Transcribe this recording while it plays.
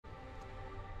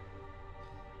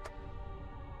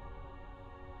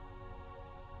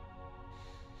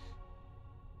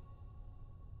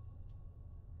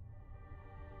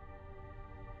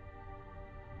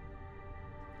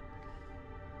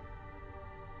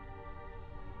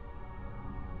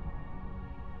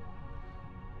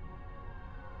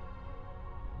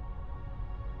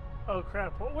Oh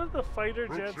crap, what were the fighter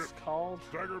Group jets ship. called?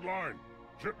 Staggered line.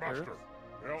 Shipmaster.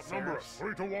 They outnumber us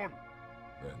 3-1. Then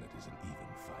it is an even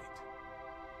fight.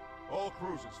 All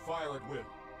cruisers fire at will.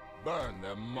 Burn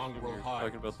their mongrel We're hides.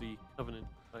 talking about the Covenant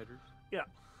fighters. Yeah.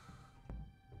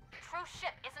 True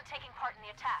ship isn't taking part in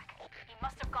the attack. He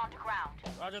must have gone to ground.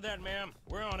 Roger that, ma'am.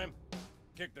 We're on him.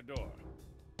 Kick the door.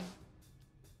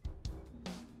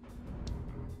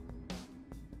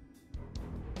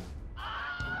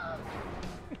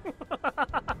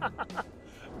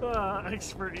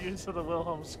 Expert use of the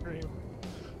Wilhelm scream.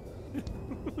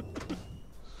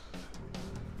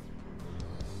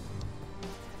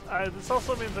 This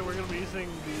also means that we're going to be using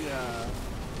the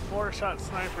 4-shot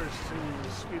snipers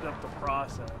to speed up the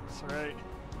process, right?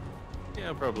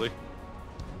 Yeah, probably.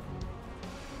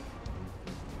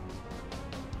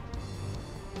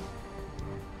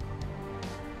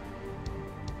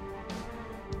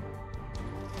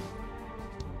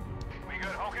 We good,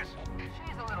 Hocus?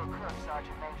 She's a little crook,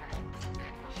 Sergeant Major.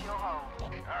 She'll hold.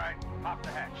 All right, pop the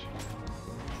hatch.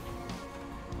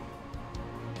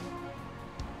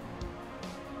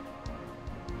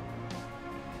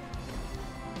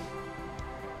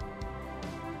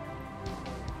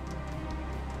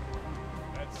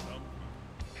 That's some.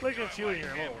 Look at you and your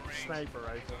little sniper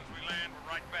rifle. We land,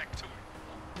 we're right back to it.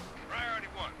 Priority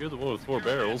 1. You're the one with 4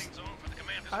 barrels. Landing zone for the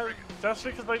commander's frigate. That's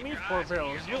because I need 4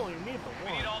 barrels. You only need the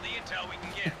We need one. all the intel we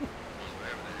can get.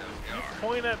 Wherever the hell we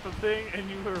are. Point at the thing and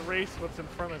you erase what's in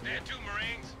front of you. Stand to,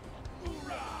 Marines.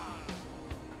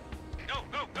 Go,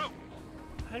 go, go.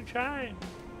 I'm trying.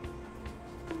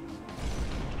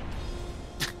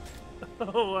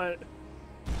 Oh, what?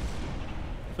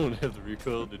 I don't have the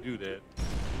recoil to do that.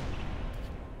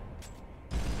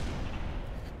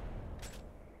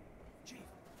 Chief,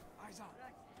 eyes on.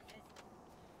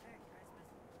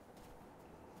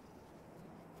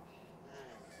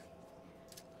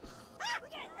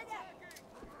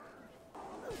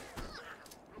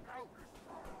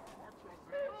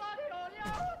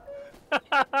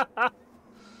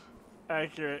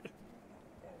 Accurate.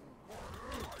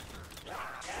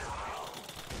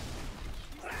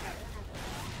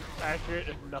 Accurate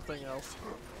and nothing else.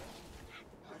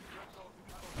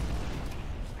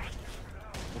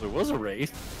 Well, there was a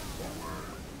race.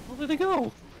 Where did they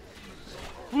go?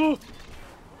 Woo!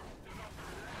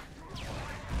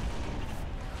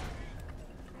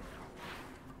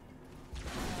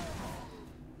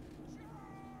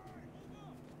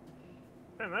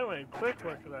 Man, that went quick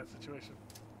look at that situation.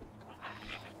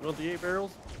 You want the 8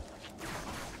 barrels?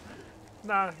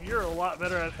 Nah, you're a lot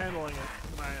better at handling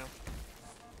it than I am.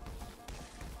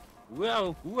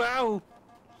 Wow, wow!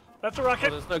 That's a Oh, rocket!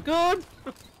 that's not good!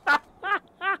 I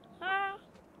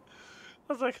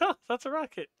was like, oh, that's a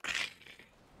rocket.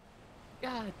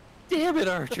 God damn it,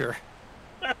 Archer!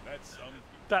 That's some.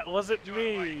 That wasn't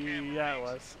me. Yeah, it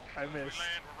was. I We missed.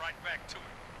 land, we're right back to it.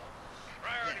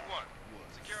 Priority 1.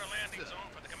 Secure a landing zone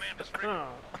for the commander's frigate.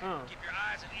 Keep your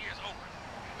eyes and ears open.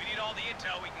 We need all the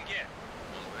intel we can get.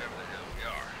 Wherever the hell we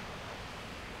are.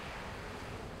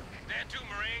 Stand to,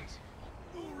 Marines.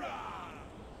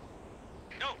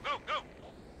 Go, go, go.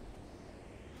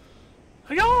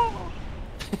 Yo!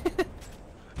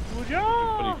 But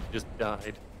Yo! he just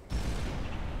died.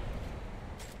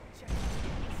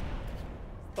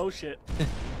 Oh shit.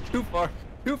 Too far!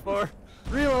 Too far!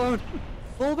 Reload!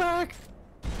 Pull back!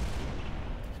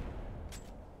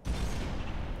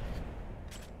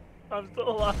 I'm still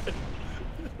alive.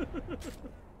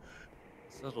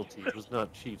 Subtlety was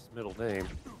not Chief's middle name.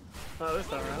 No, this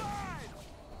time around.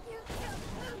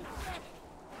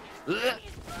 Ugh.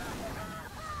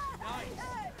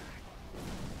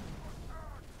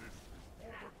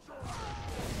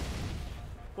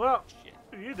 Well,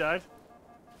 you died.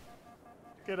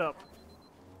 Get up.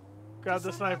 Grab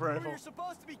the sniper rifle. You're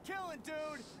supposed to be killing,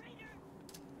 dude.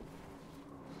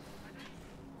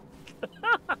 Dude,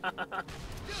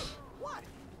 what?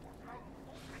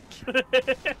 I'm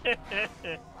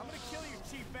gonna kill you,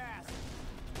 cheap ass.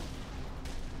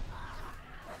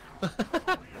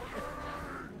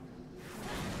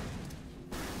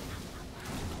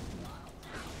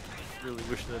 Really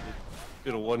wish that had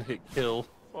been a one-hit kill.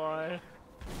 Why?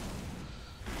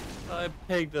 I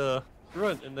pegged a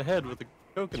grunt in the head with a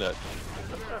coconut.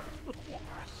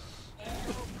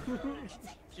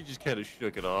 She just kind of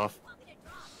shook it off.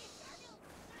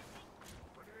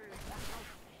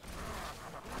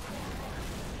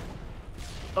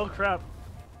 Oh crap.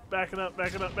 Backing up,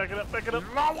 backing up, backing up, backing up.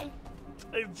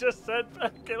 I just said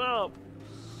backing up.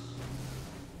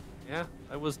 Yeah,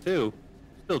 I was too.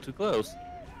 Still too close.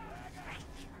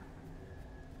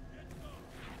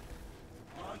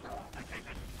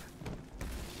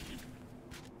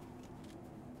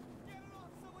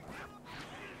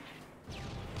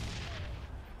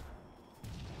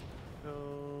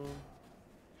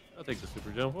 I'll take the super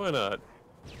jump. Why not?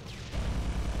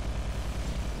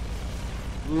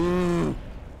 Ooh.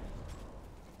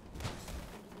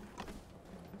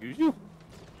 Excuse you?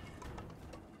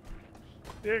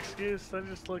 The excuse, I'm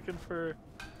just looking for...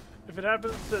 If it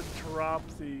happens to drop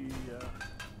the...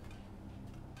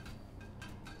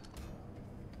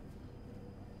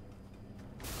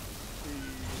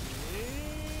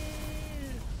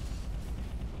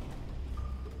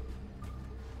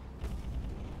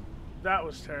 That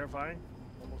was terrifying.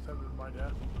 Almost ended my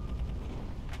death.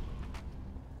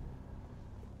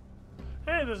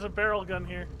 Hey, there's a barrel gun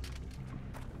here.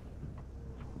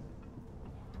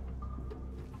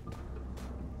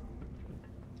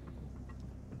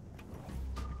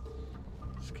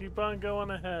 Just keep on going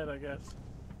ahead, I guess.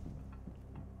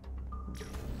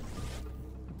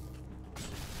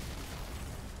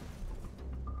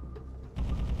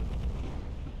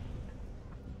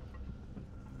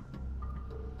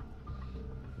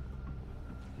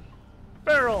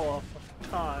 Barrel off of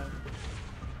time.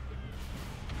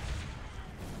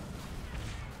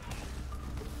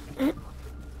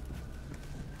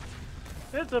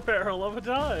 It's a barrel of a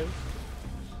time.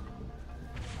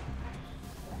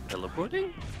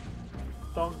 Teleporting?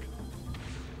 Thunk.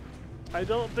 I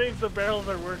don't think the barrels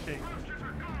are working.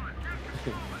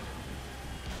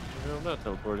 No, I'm not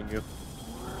teleporting you.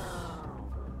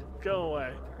 Go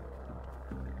away.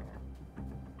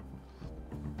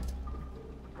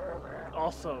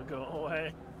 Also go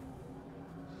away.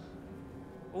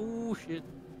 Oh shit.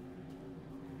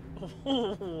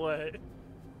 What?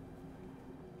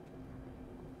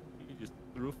 You just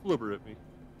threw a flubber at me.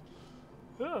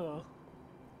 Oh.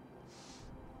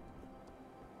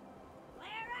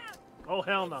 Oh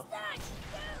hell no.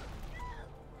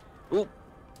 Oh,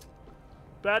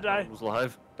 Bad I die. was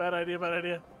live. Bad idea, bad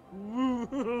idea.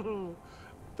 Woo.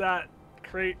 That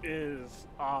crate is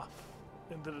off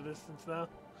into the distance now.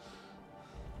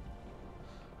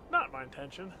 Not my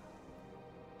intention,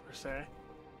 per se.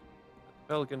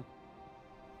 Pelican.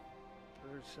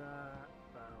 First shot.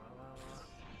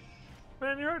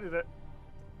 Man, you already did it.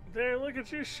 There, look at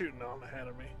you shooting on ahead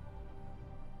of me.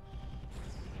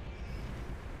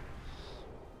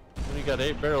 When you got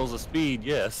 8 barrels of speed,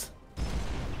 yes.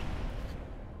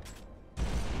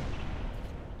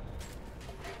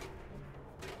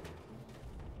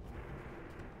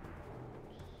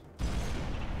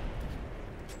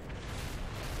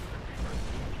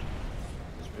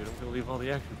 Straight, I'm gonna leave all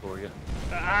the action for you.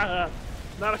 Ah,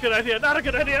 not a good idea, not a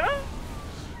good idea!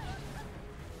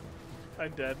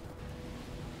 I'm dead.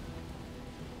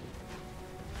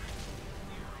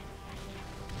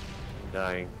 I'm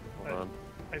dying. Hold on.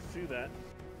 I see that.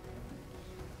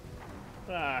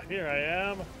 Ah, here I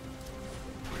am.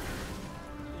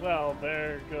 Well,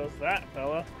 there goes that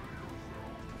fella.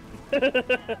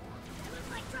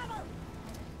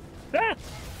 Ah!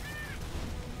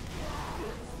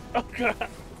 Oh god!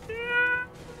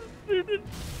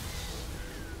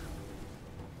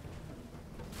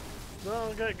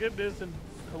 Well, I got good news and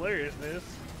hilarious news.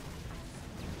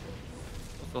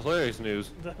 What's the hilarious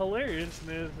news? The hilarious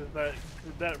news is that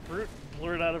that brute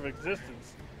blurred out of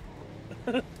existence.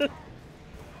 The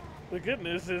good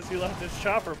news is he left his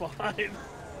chopper behind.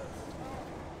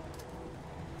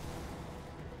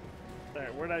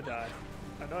 There, where'd I die?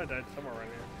 I know I died somewhere right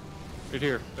here. Right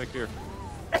here, back here.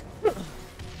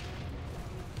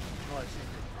 Oh, I see.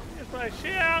 It's my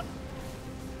shit!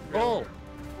 Oh!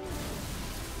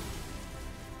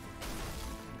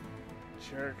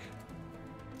 Jerk.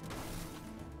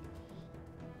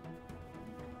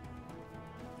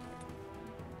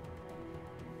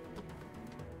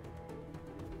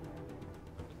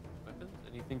 Weapons?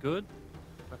 Anything good?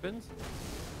 Weapons?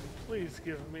 Please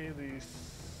give me these.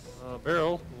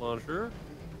 Barrel launcher.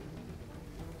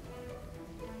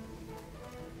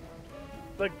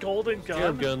 The golden gun?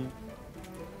 Scab gun.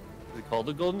 Is it called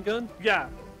a golden gun? Yeah.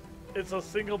 It's a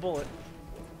single bullet.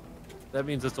 That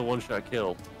means it's a one-shot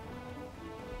kill.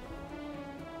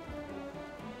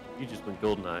 You just went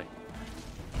GoldenEye.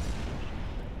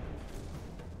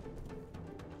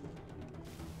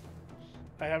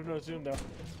 I have no zoom though.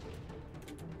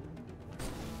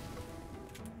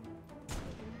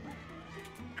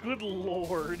 Good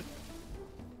lord.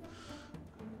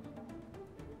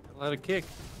 A lot of kick.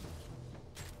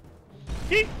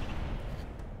 Yeet.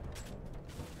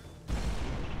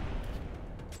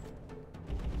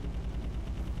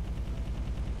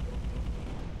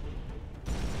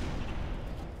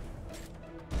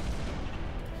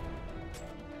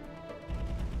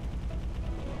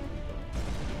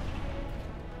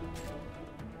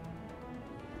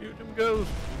 Shoot him goes.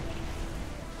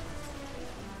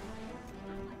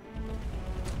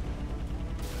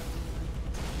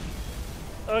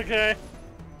 Okay.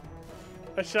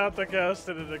 I shot the ghost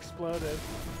and it exploded.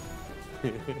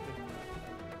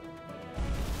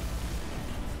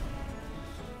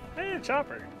 Hey,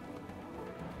 chopper.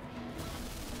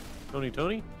 Tony?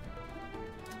 Yeety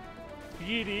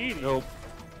yeety. Nope.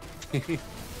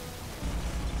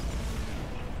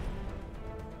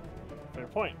 Fair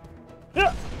point.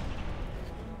 Yeah.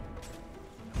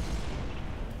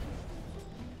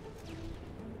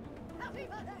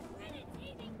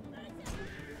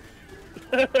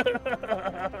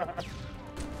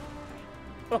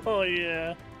 Oh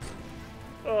yeah.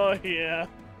 Oh yeah.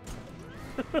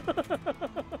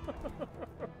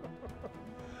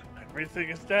 Everything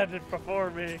is standing before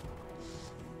me.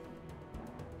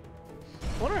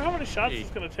 I wonder how many shots it's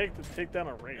gonna take to take down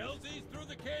a Wraith. LZ's through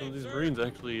the cave, Some of these sir. Marines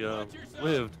actually Watch yourself.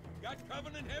 lived. Got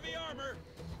Covenant heavy armor.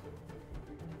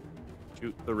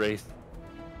 Shoot the Wraith.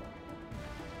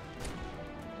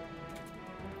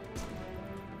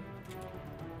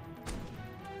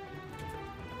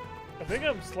 I think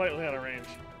I'm slightly out of range.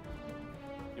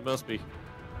 You must be.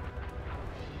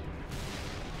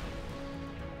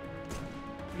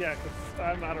 Yeah, because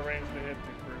I'm out of range to hit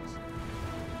these brutes.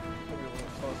 Maybe a little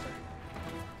closer.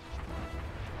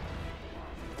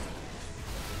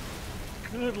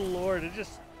 Good lord, it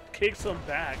just kicks them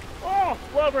back. Oh,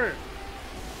 blubber!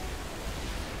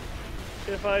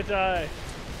 If I die,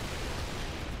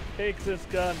 take this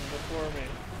gun before me.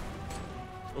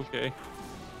 Okay.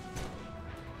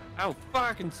 Ow,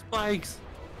 fucking spikes!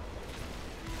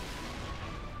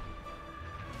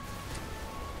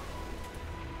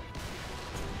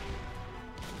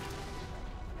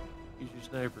 Use your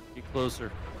sniper. Get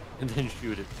closer. And then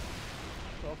shoot it.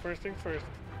 Well, first things first.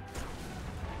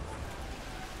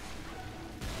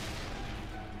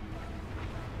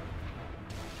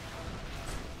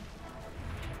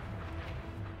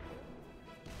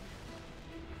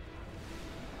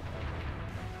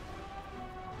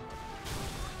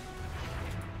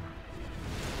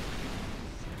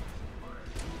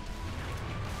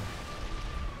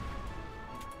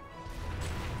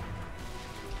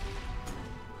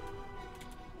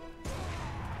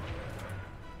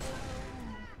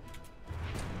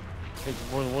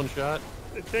 Takes more than one shot.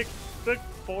 It took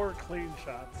 4 clean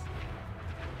shots.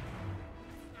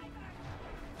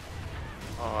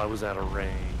 Oh, I was out of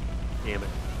range. Damn it.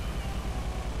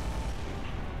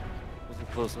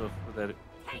 Wasn't close enough for that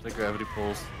anti-gravity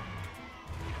pulse.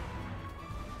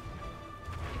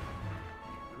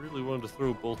 I really wanted to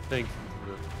throw both tanks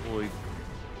into the void.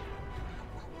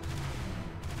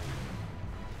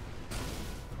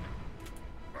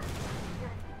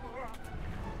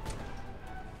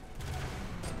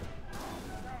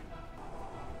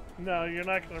 No, you're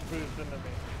not gonna boost into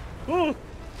me. Woo!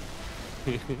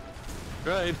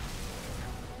 Tried.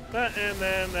 And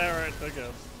then there it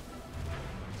goes.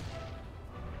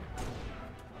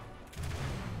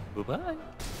 Bye-bye.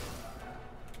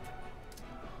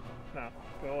 No,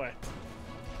 go away.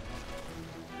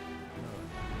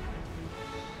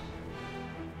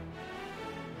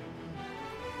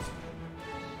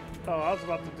 Oh, I was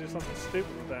about to do something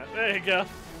stupid with that. There you go.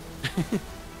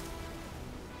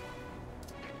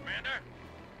 Commander,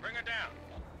 bring her down.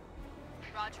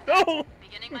 Roger No! that.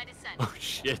 Beginning my descent. Oh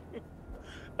shit.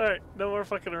 Alright, no more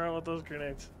fucking around with those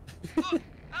grenades. Look,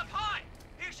 up high.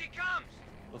 Here she comes.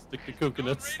 I'll stick to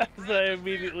coconuts. As I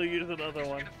immediately use another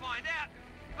one. Gonna find out.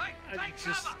 Hey, I take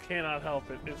just cover. cannot help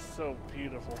it. It's so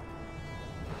beautiful.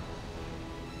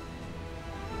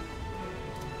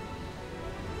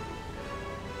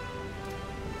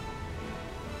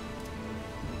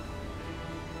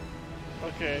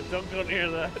 Okay, don't go near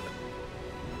that.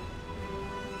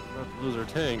 We're about to lose our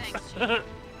tanks. Thanks, Chief. Wouldn't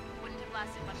have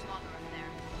lasted much longer up there.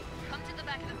 Come to the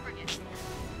back of the frigate.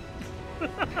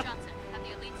 Johnson, have the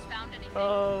elites found anything?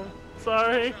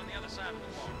 Sorry. On the other side of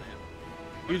the wall, man.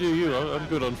 You do you. I'm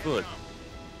good on foot.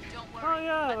 Don't Oh worry.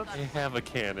 yeah, I've that's- I got have a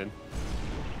cannon.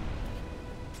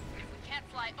 If we can't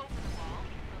fly over the wall,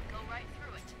 we'll go right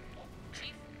through it.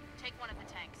 Chief, take one of the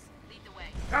tanks. Lead the way.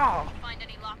 Oh! Find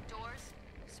any locked doors?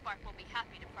 Spark will be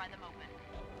happy to pry them open.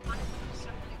 I will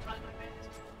certainly try my best.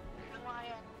 Though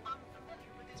I am unfamiliar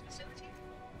with this facility.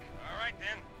 All right,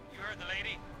 then. You heard the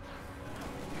lady.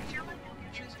 Gentlemen, you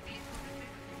choose a vehicle.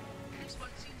 This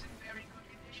one seems in very good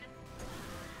condition.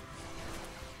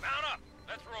 Mount up.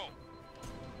 Let's roll.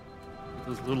 With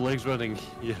those little legs running,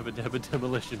 you have a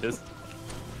demolitionist.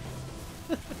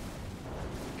 Hey,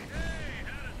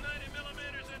 how does 90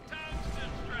 millimeters of tungsten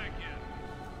strike you?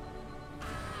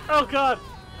 Oh god!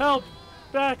 Help!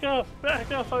 Back up!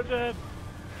 Back up! I'm dead!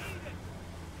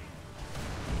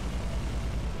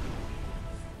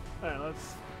 Alright,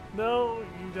 let's... No,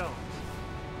 you don't.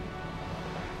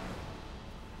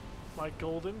 my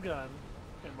golden gun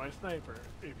and my sniper,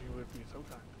 if you would be so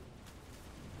kind.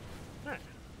 Alright.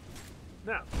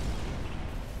 Now,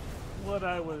 what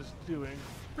I was doing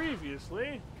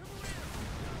previously...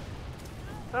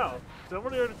 Oh,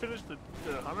 somebody already finished the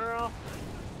hunter off?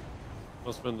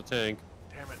 Must have been the tank.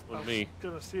 Damn it. Wasn't I was me.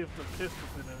 gonna see if the pistol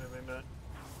did anything to it.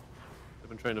 I've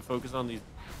been trying to focus on these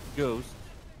ghosts.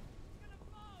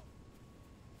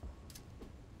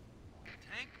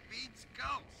 Tank beats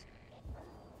ghost.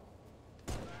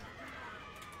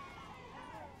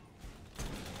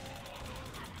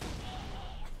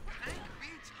 Tank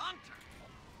beats hunter.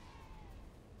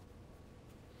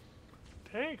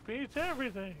 Tank beats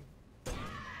everything. Where's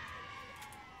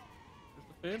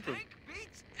the Phantom? Tank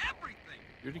beats everything.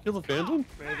 You already killed the Phantom?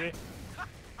 Maybe.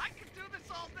 I could do this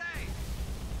all day.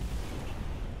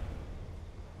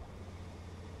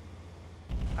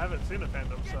 I haven't seen a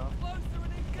Phantom, so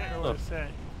can't really say.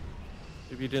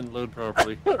 Maybe you didn't load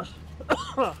properly. I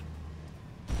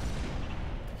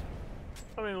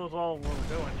mean, it was all where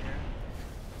we're going here.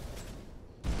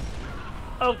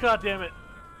 Oh, god damn it.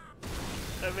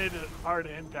 That made it hard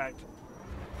to impact.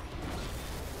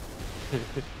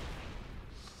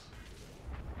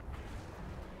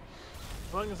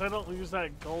 As long as I don't use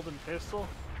that golden pistol,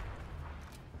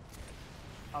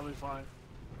 I'll be fine.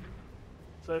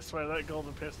 So I swear that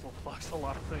golden pistol fucks a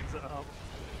lot of things up.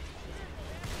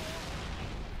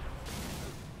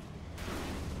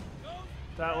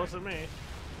 That wasn't me.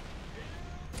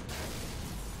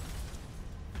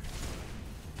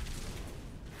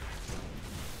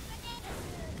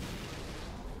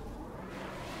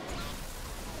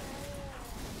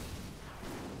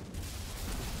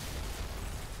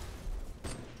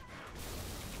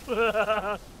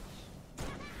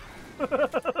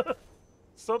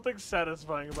 Something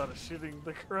satisfying about shooting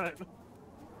the grunt.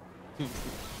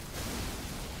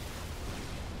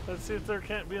 Let's see if there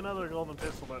can't be another golden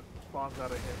pistol that spawns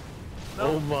out of here.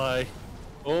 Oh my.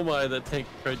 Oh my, that tank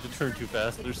tried to turn too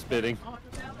fast. They're spitting.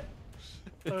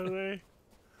 Are they?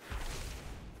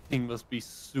 Thing must be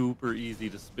super easy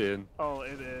to spin. Oh,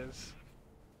 it is.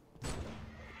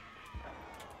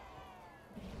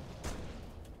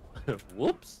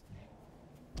 Whoops.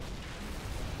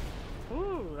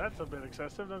 Ooh, that's a bit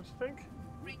excessive, don't you think?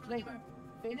 Reclaimer,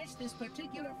 finish this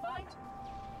particular fight.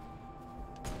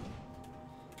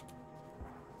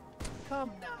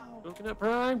 Come now. Coconut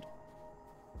primed.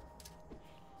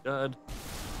 God.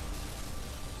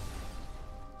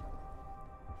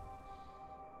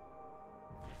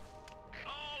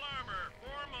 All armor,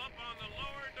 form up on the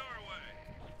lower doorway.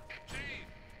 Chief,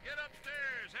 get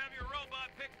upstairs. Have your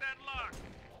robot pick that lock.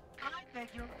 I beg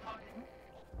your pardon.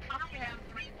 I am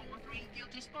 343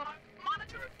 Guilty Spark,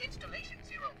 monitor installation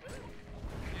 02.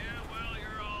 Yeah, well,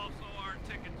 you're also our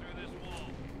ticket through this wall.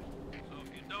 So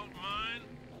if you don't mind...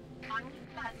 I will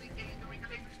gladly aid the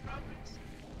Reclaimer's progress.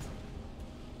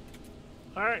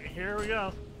 Alright, here we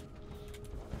go.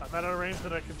 I'm at a range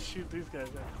that I can shoot these guys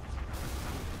at.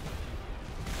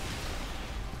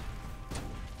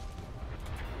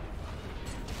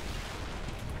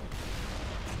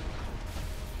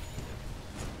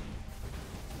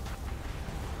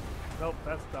 Nope,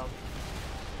 that's dumb.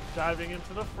 Diving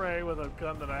into the fray with a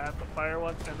gun that I have to fire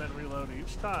once and then reload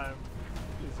each time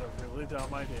is a really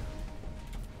dumb idea.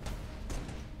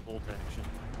 Bolt action.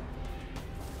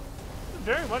 It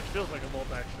very much feels like a bolt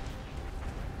action.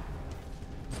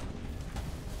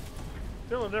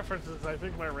 The only difference is I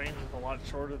think my range is a lot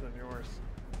shorter than yours.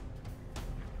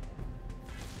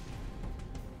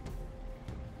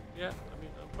 Yeah, I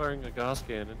mean, I'm firing a Gauss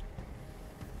cannon.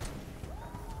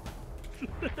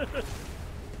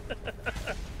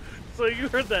 So you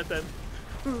heard that then?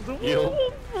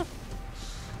 Yo.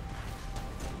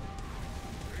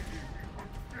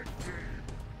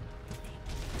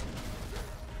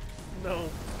 No,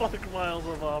 fuck miles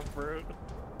of off-road.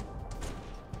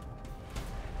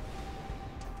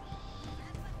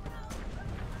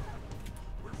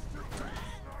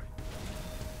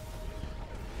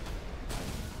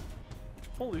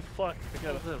 Holy fuck, I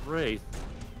got What's that wraith?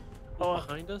 Oh,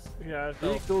 Behind us? yeah, I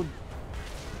They fell. go.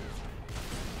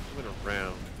 Went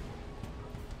around.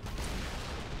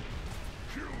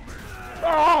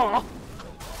 Oh!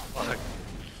 Fuck.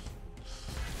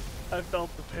 I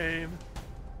felt the pain.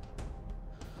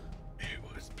 It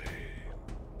was pain.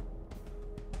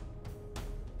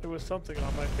 There was something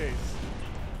on my face.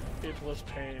 It was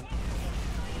pain.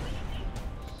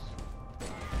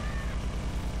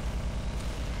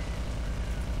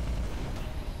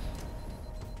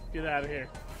 Get out of here.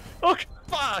 Oh,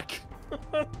 fuck!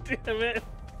 Damn it.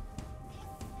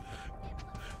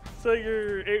 So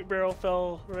your 8-barrel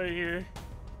fell right here.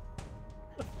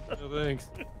 No thanks.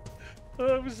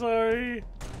 I'm sorry.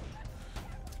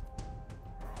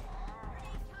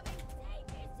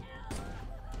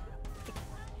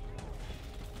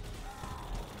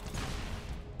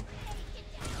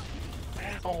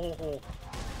 Ow.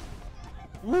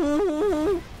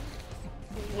 Woo!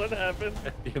 What happened?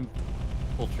 Damn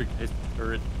poltergeist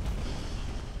turret.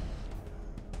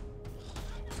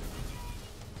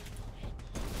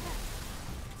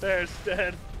 There, it's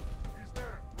dead.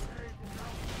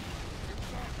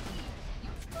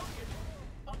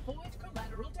 Avoid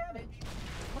collateral damage.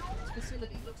 While this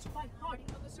facility looks quite hardy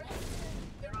on the surface,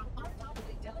 there are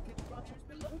undoubtedly delicate structures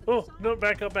below the Oh, facade. no,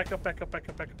 back up, back up, back up, back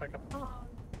up, back up, back up.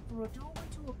 For a doorway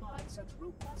to abide such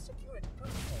robust security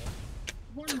protocol.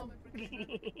 One moment,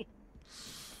 Ricky.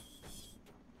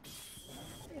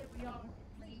 There we are.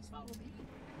 Please follow me.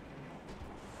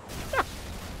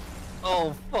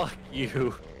 Oh, fuck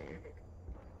you.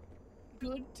 Good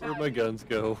Where'd time. my guns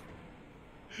go?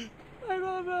 I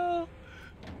don't know.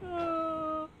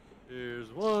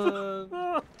 There's one.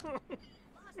 Oh,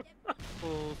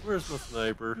 where's my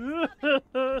sniper?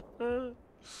 I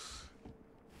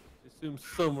assume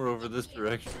somewhere over this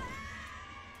direction.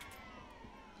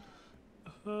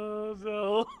 Oh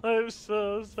no, I'm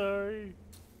so sorry.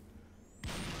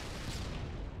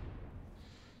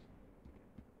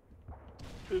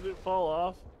 Did it fall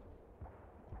off?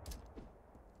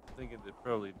 I'm thinking it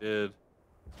probably did.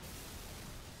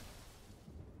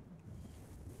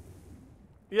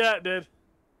 Yeah, it did.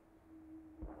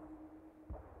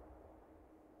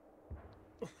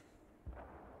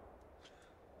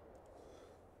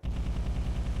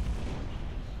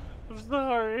 I'm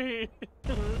sorry.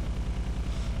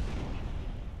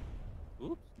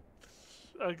 Oops.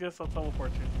 I guess I'll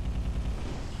teleport you.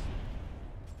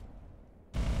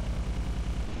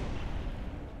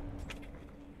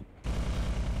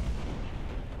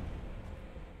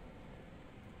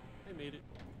 I made it.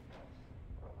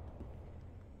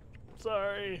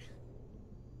 Sorry.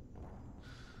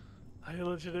 I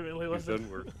legitimately You've wasn't.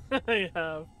 done work. I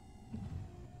have.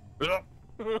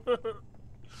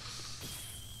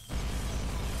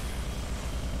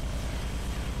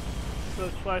 The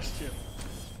question.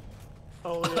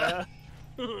 Oh yeah,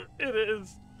 it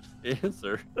is.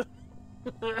 Answer.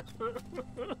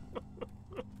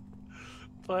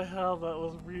 By how that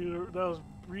was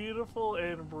beautiful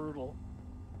and brutal.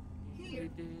 Here,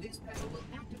 this panel will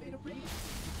activate a ring.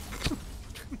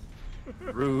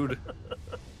 Rude.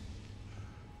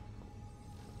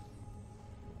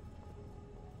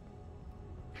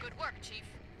 Good work, Chief.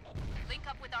 Link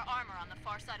up with our armor on the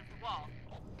far side of the wall.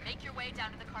 Make your way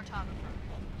down to the cartographer.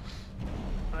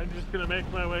 I'm just gonna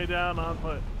make my way down on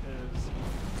foot.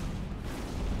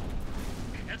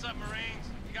 Heads up, Marines.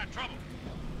 You got trouble.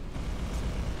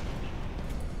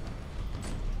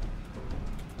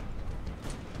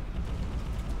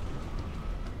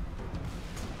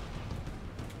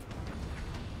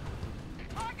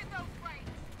 Target those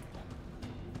crates!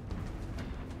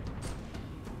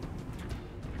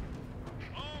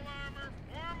 All armor,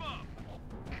 form up.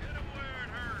 Hit 'em where it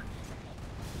hurts.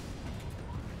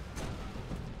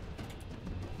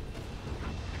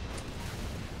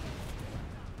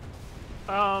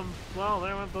 Well,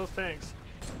 there went those tanks.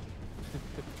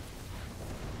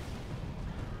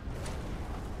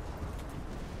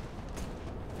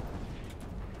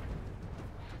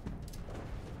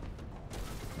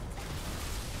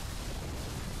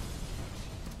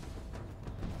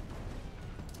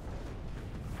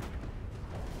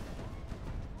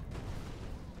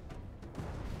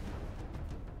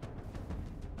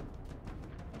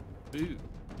 Boo.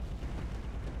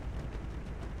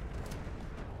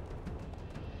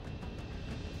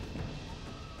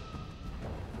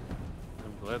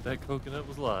 I'm glad that coconut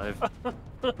was live.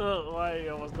 Why,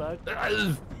 you almost died?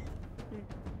 Because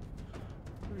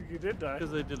You did die.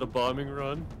 I did a bombing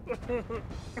run.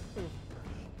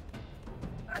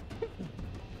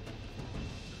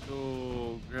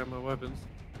 Go grab my weapons.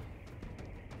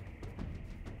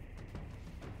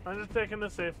 I'm just taking the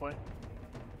safe way.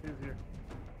 Easier.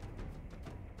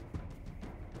 I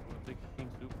want to take the King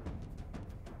Super.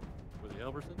 Or the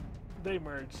Alberson? They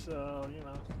merge, so, you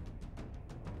know.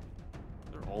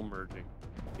 They're all merging.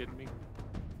 You kidding me?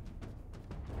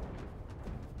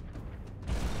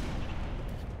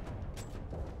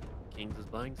 Kings is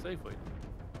buying Safeway.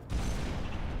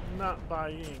 Not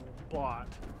buying, bought.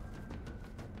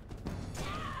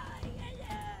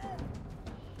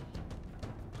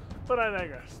 But I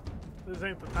digress. This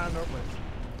ain't the time nor place.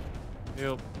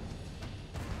 Yep.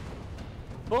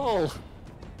 Ball!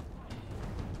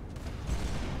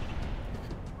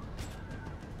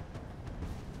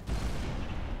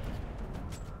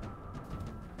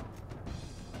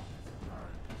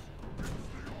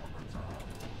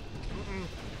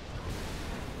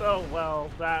 Oh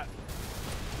well, that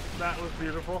was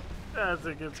beautiful. As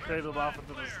it gets cradled off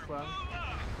into the sun.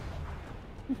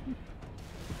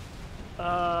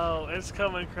 Oh, it's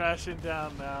coming crashing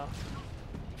down now.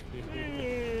 A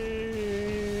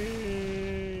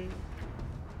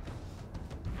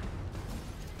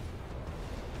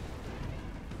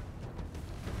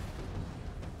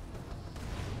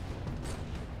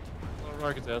lot of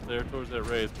rockets out there towards that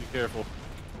race. Be careful.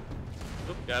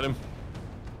 Oh, got him.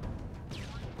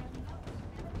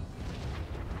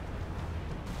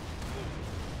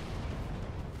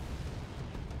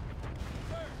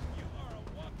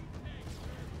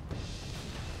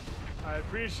 I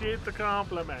appreciate the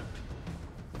compliment.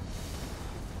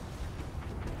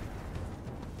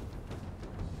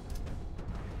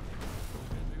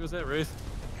 There goes that race.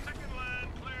 Second line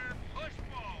clear. Push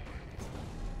forward.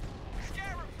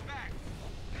 Scarab's back.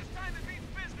 It's time to meet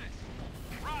business.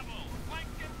 Bravo, flank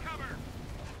and cover.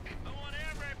 I want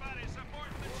everybody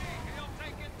supporting the chief. He'll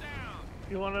take it down.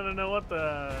 You wanted to know what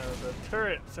the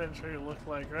turret sentry looked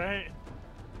like, right?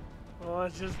 Well, I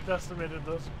just decimated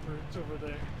those brutes over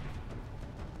there.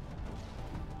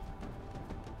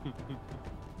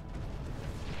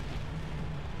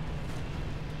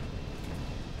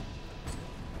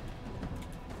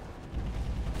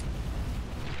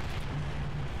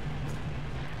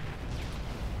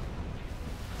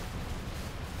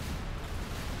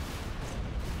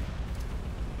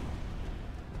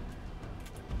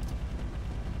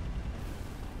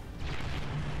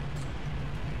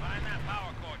 Find that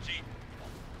power core, Chief.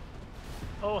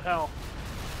 Oh hell.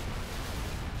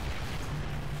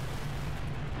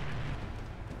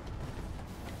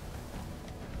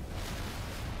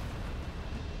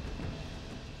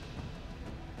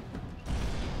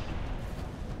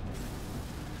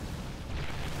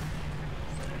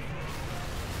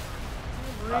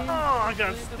 Oh, I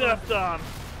got stepped on.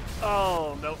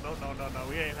 Oh, no,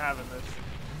 we ain't having this.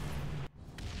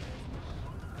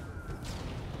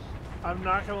 I'm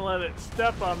not gonna let it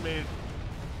step on me,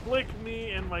 flick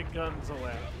me and my guns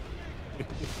away.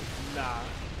 Nah.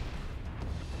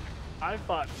 I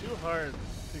fought too hard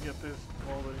to get this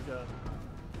golden gun.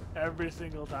 Every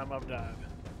single time I've died.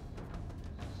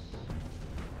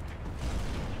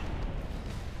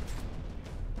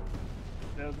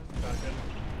 No, this is not good.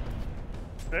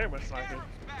 Very much not good.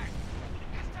 Scarab's back.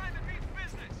 It's time to meet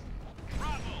business.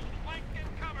 Bravo, flank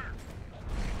and cover.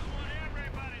 I want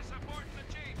everybody supporting the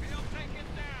chief. He'll take it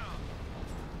down.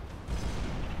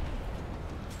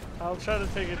 I'll try to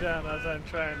take it down as I'm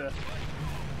trying to.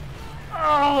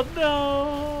 Oh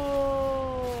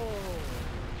no!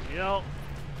 Yep.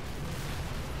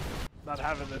 Not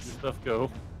having this. Stuff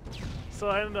go. So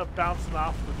I ended up bouncing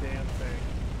off the damn thing.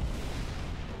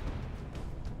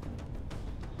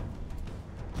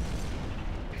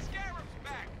 Scarab's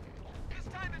back. This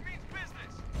time it means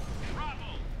business.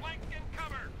 Bravo, flank and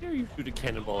cover. Dare you shoot a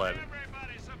cannonball at it?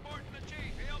 Everybody supporting the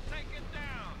chief. He'll take it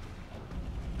down.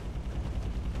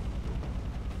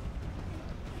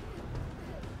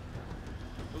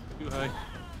 Oh, too high.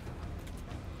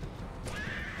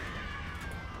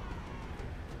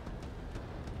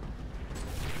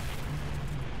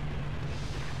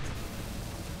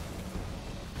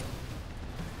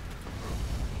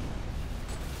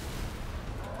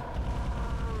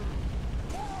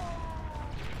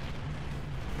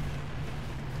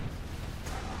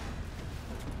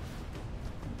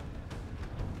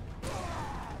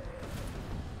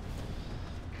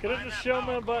 Could it just show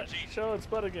my butt? Show its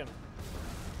butt again.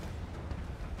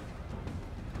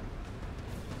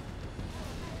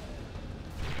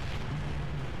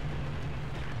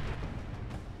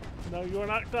 No, you are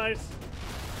not nice.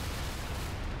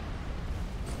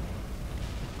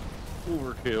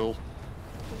 Overkill.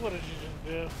 What did you just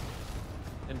do?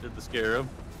 Ended the scarab.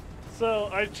 So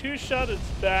I two-shot its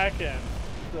back end,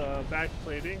 the back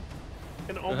plating,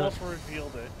 and almost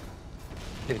revealed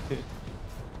it.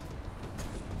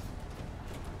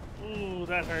 Ooh,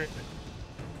 that hurt.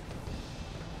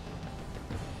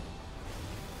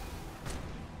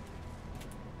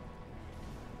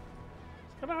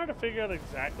 It's kind of hard to figure out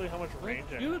exactly how much range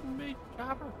I have. Shooting me,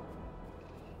 chopper.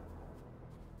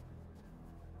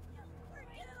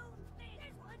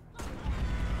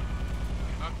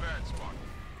 Not bad, Spartan.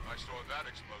 I saw that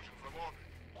explosion from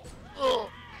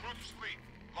orbit. Truth's fleet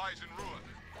lies in ruin.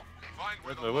 Find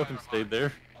where My the weapon ladder stayed hides,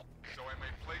 there. so I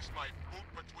may place my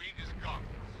boot between his gums.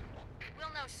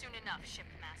 We'll know soon enough,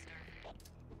 Shipmaster.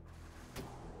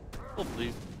 Hold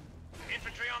please.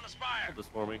 Infantry on the spire. Hold this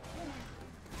for me.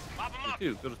 Pop 'em You up.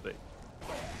 too. Go to space.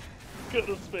 Go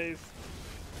to space.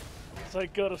 It's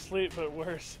like go to sleep, but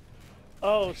worse.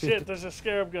 Oh shit, there's a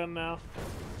scarab gun now.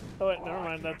 Oh wait, never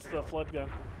mind, that's the flood gun.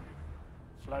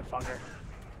 Flood fucker.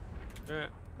 Yeah,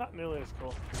 Not nearly as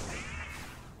cool.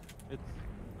 it's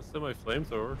a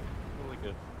semi-flamethrower, more like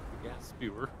a gas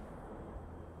spewer.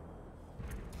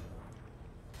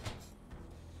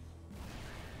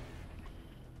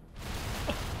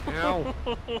 Ow!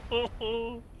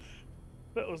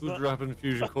 That was Who's not. dropping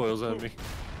fusion coils on me?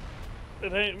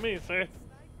 It ain't me, sir.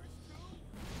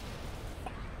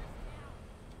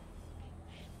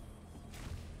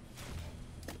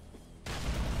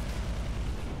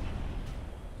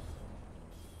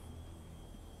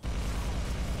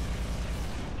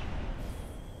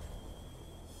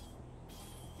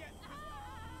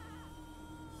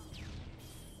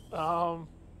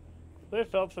 They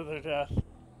fell to their death.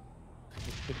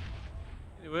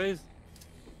 Anyways,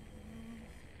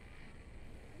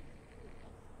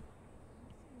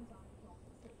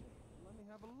 Let me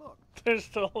have a look. There's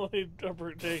still only a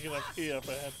brute taking a pee up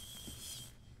ahead.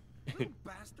 Little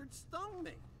bastard stung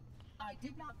me. I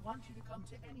did not want you to come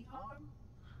to any harm.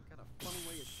 Got a funny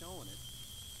way of showing it.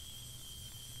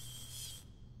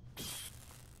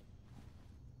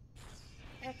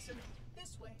 Excellent.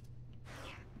 This way.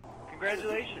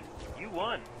 Congratulations, you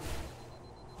won.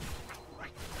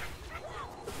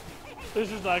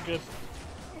 This is not good.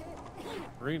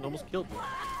 Marine almost killed me.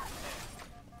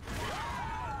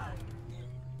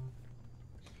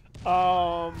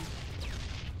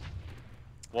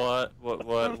 What?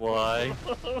 Why?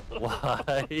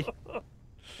 Why?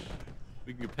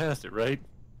 We can get past it, right?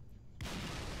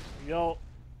 Yo.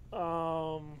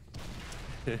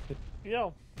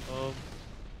 Yo.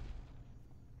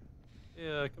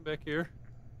 Yeah, come back here.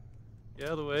 Get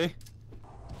out of the way.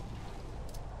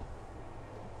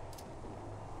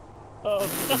 Oh,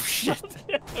 shit.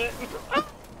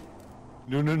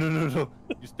 No.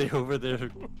 You stay over there.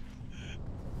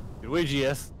 Get away,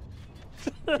 GS.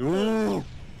 Ooh.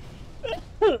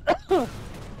 Ow.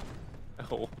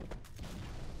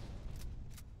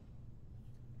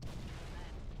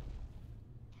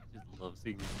 Just love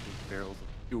seeing these big barrels of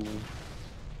fuel.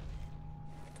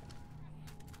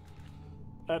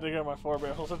 I had to get my 4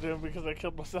 barrels of doom because I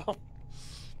killed myself.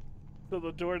 So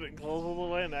the door didn't close all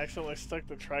the way and I accidentally stuck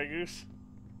the Trigoose.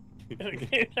 And it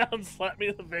came down and slapped me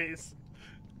in the face.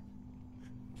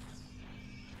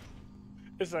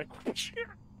 It's like... That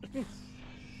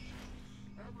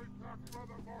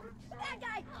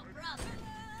guy, oh brother,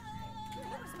 he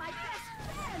was my best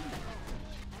friend.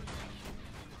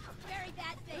 Bury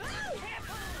that thing.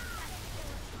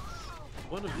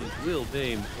 One of these will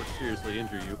maim or seriously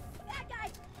injure you. That guy.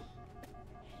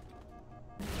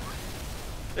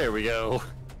 There we go.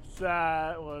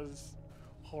 That was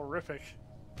horrific.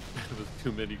 That was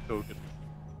too many tokens.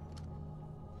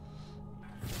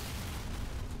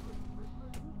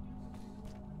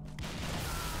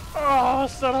 Oh,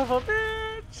 son of a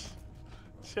bitch!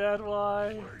 Chad, why?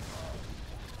 You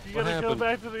What gotta go happened?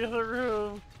 back to the other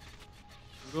room.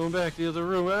 I'm going back to the other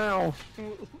room. Ow!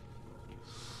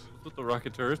 With the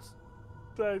rocket turrets.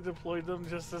 I deployed them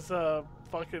just as a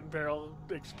fucking barrel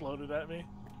exploded at me.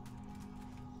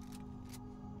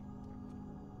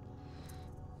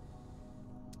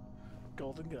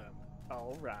 Golden gun.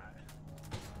 Alright.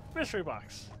 Mystery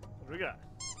box. What do we got?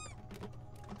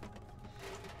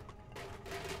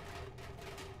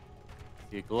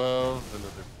 See a glove,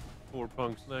 another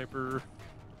 4-punk sniper.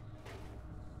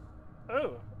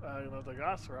 Oh, another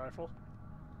Gauss rifle.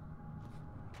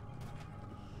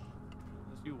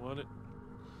 Unless you want it.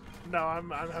 No, I'm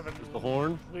having The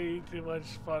horn? way too much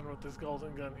fun with this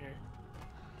golden gun here.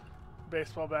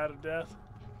 Baseball bat of death.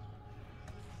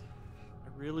 I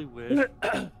really wish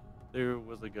there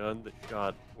was a gun that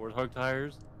shot Warthog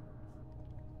tires.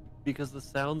 Because the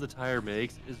sound the tire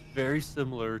makes is very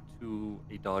similar to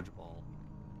a dodgeball.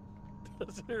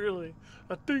 Does it really?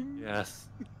 A ding! Yes.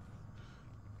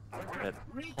 That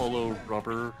hollow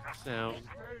rubber sound.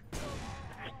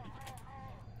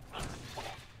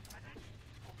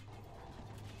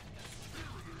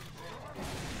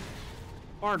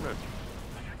 Hardman.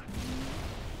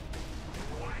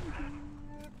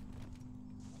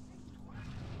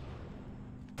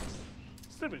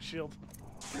 Stupid shield.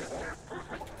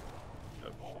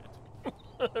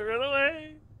 Oh Run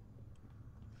away!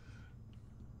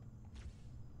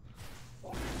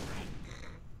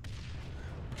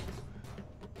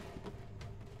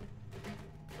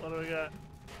 What do we got?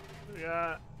 We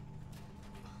got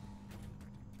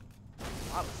a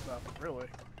lot of stuff, really.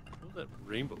 shit. What's that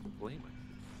rainbow flame?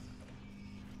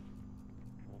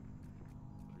 What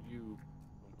are you?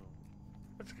 Oh no.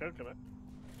 It's coconut.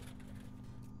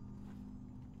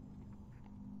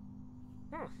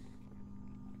 Party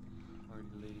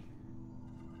lady.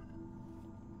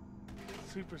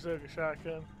 Super Soaker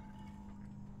shotgun.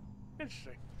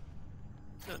 Interesting.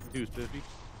 Nothing too spiffy.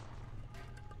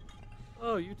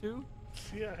 Oh, you too?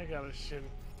 Yeah, I got a shin.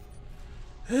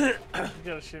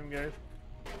 Got a shin guard.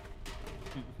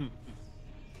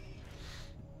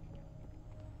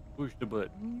 Push the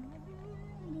button.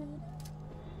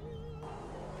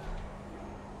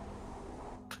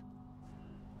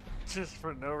 Just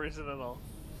for no reason at all.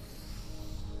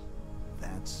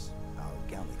 That's our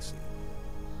galaxy.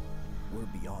 We're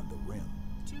beyond the rim.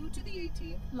 2 to the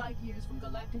 18th, light years from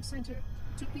Galactic Center,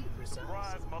 to be precise.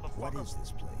 Surprise, motherfucker. What is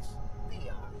this place? The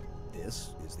Ark. This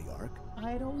is the Ark?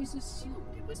 I had always assumed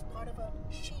it was part of a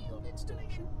shield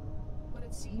installation, but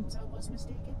it seems I was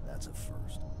mistaken. That's a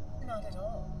first. Not at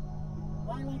all.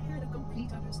 While I had a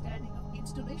complete understanding of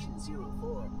Installation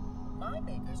 04, my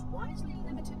makers wisely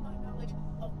limited my knowledge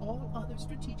of all other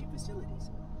strategic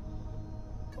facilities.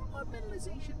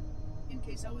 Compartmentalization, in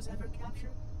case I was ever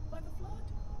captured by the Flood.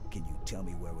 Can you tell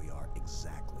me where we are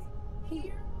exactly?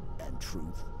 Here, And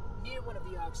truth? near one of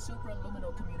the Ark's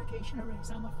supraluminal communication arrays,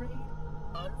 I'm afraid.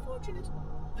 Unfortunate,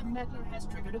 the meddler has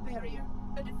triggered a barrier,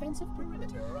 a defensive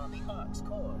perimeter around the Ark's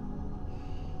core.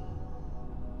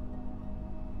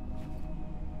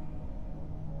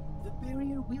 The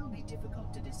barrier will be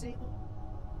difficult to disable.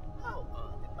 How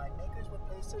odd that my makers would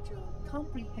place such a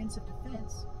comprehensive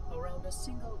defense around a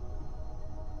single...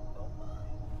 Oh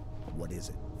my. What is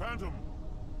it? Phantom.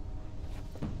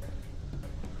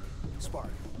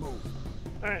 Spark, move.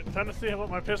 Alright, time to see what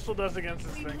my pistol does against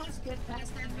this We thing. must get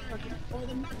past that barrier, or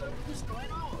the meddler will destroy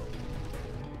it all.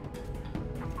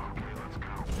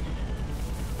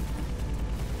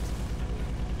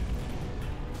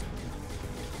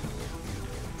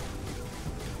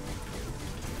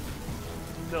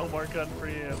 No more gun for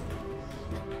you.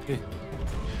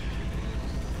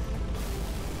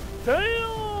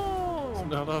 Damn!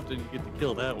 Not often you get to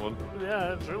kill that one.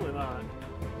 Yeah, it's really not.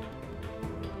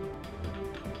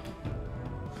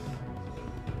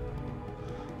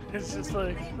 It's just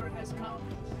like, Kramer has come.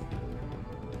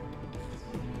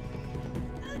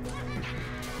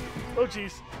 oh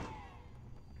jeez.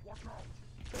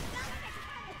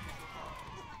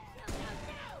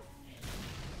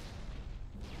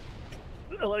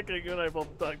 I like how you and I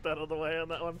both ducked out of the way on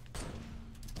that one.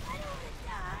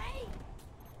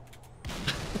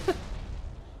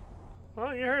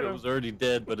 Well, you heard It him. was already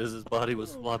dead, but as his body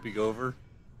was flopping over,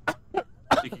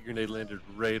 sticky grenade landed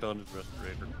right on his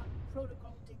respirator.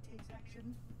 Protocol dictates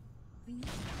action. The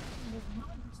action is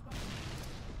not responsible.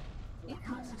 It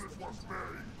must be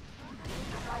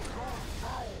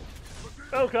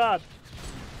Oh god.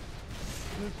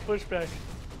 Pushback.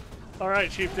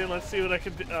 Alright, Chieftain, let's see what I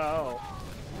can do. Oh.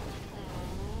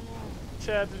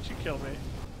 Chad, did you kill me?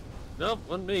 Nope,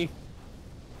 wasn't me.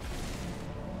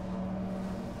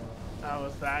 That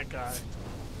was that guy.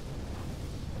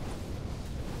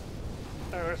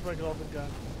 Alright, where's my golden gun?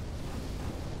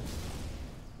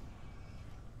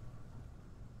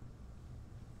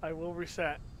 I will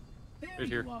reset. Right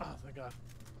here. Oh, thank god.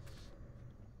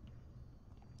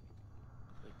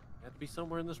 Had to be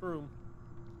somewhere in this room.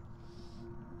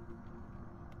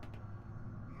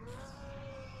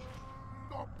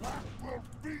 The pack will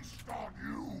feast on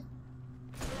you.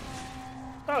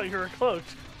 Oh, you're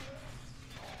cloaked.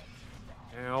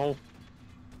 Ow.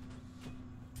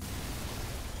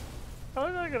 How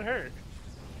is that gonna hurt?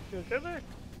 You okay there?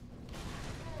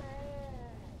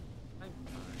 I'm fine.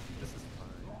 This is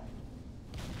fine.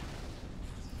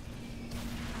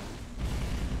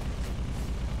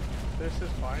 This is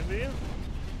fine to you? I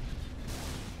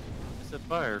said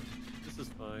fire. This is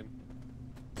fine.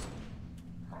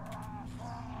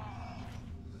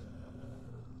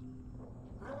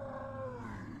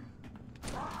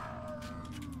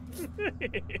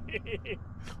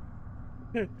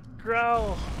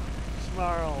 Growl,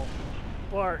 snarl,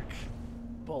 bark,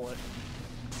 bullet.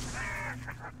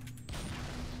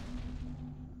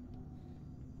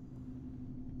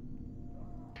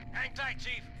 Hang tight,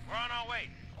 Chief. We're on our way.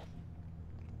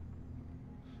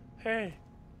 Hey,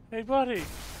 hey buddy.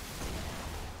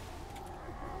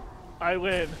 I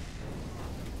win.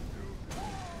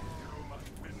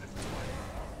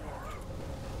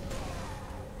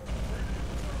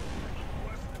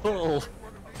 Pull.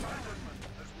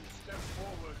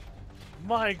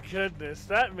 My goodness,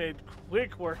 that made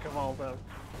quick work of all them.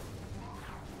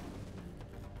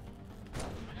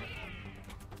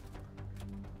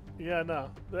 Yeah, no,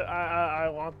 I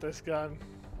want this gun.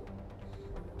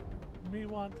 Me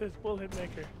want this bullet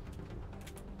maker.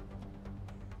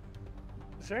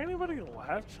 Is there anybody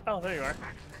left? Oh, there you are.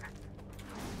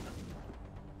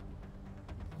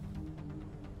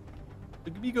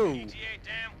 Look at me go. ETA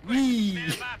damn quick. Whee!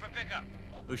 Stand by for pickup.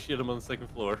 Oh shit, I'm on the second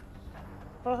floor.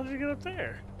 How did you get up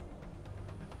there?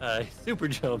 Super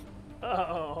jump.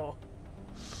 Oh.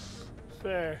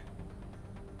 Fair.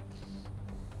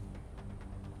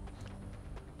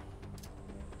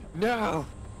 No.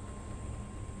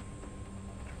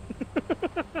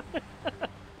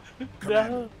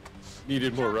 No.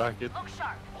 Needed more rockets. Look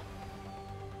sharp.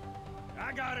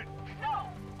 I got it. No,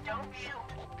 don't shoot.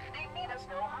 They mean us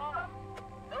no harm.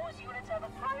 Those units have a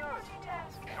priority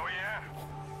task. Oh, yeah?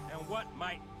 And what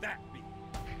might that be?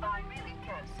 I really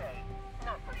can't say.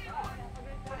 Not for sure.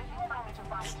 But if you allow me to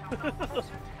find some closer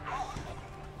to home.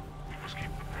 We must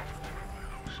keep the path clear by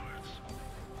those slits.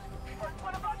 But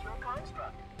what about your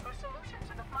construct? Your solution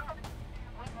to the flood?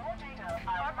 With more data,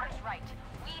 Armor's right.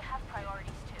 We have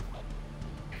priorities too.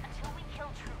 Until we kill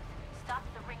Truth, stop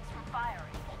the rings from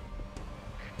firing.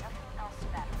 Nothing else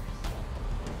matters.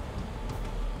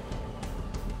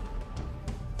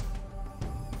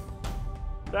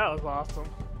 That was awesome.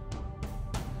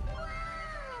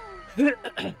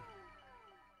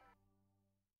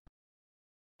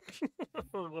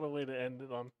 What a way to end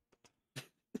it on.